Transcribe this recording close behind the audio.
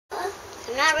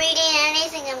I'm not reading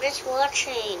anything, I'm just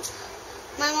watching.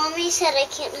 My mommy said I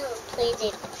can't have a play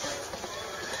date.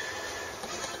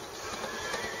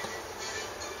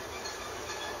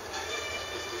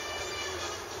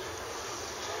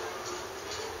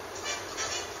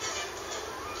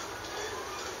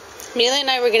 Mila and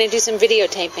I were going to do some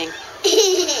videotaping.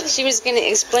 She was going to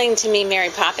explain to me Mary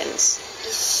Poppins.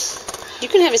 You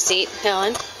can have a seat,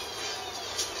 Helen.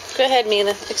 Go ahead,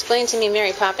 Mila. Explain to me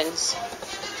Mary Poppins.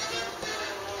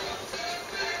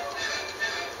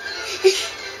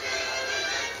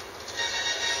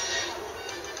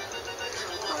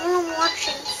 I'm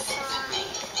watching inside.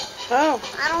 Oh.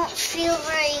 I don't feel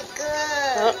very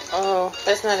good. Uh-oh.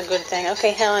 That's not a good thing.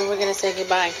 Okay, Helen, we're going to say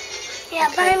goodbye. Yeah,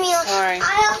 Okay, bye, Mila. sorry.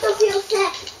 I also feel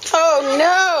sick. Oh,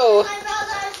 no! My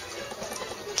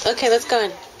brother. Okay, let's go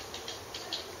in.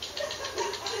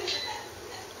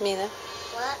 Mila,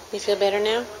 What? you feel better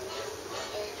now?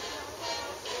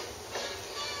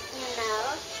 You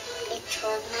know, I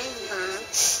told my mom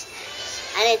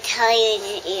I didn't tell you in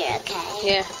your ear, okay?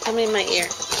 Yeah, tell me in my ear.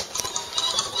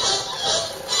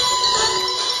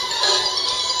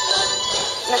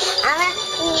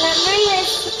 Remember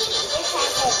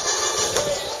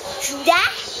Judah?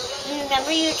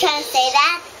 Remember you were trying to say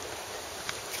that?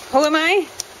 Who am I?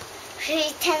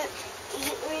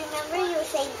 Remember you were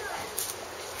saying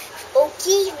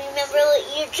Okie? Remember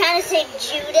you were trying to say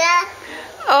Judah?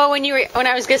 Oh, when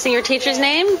I was guessing your teacher's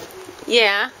name?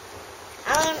 Yeah.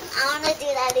 I want to do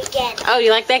that again. Oh,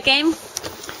 you like that game?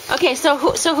 Okay, so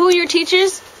who are your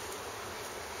teachers?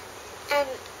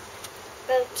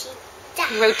 Rotita.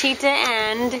 Rotita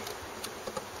and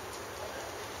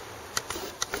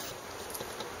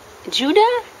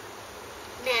Judah?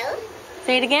 No.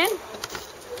 Say it again.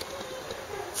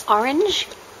 Orange?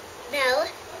 No.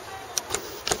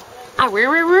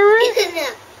 No.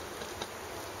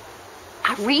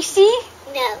 Arisi?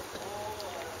 No.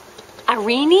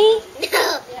 Arini?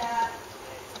 No.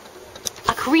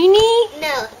 Akrini?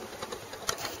 No.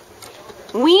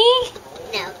 Wee?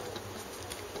 No.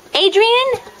 Adrian?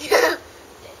 No.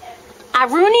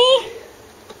 Aruni?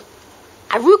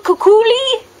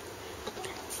 Arukukuli?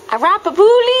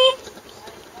 Arapapuli?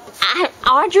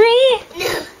 Audrey?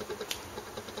 No.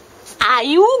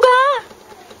 Ayuga?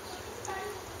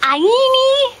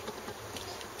 Aini?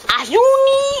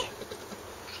 Azuni?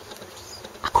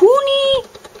 Akuni?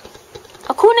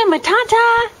 Akuna Matata?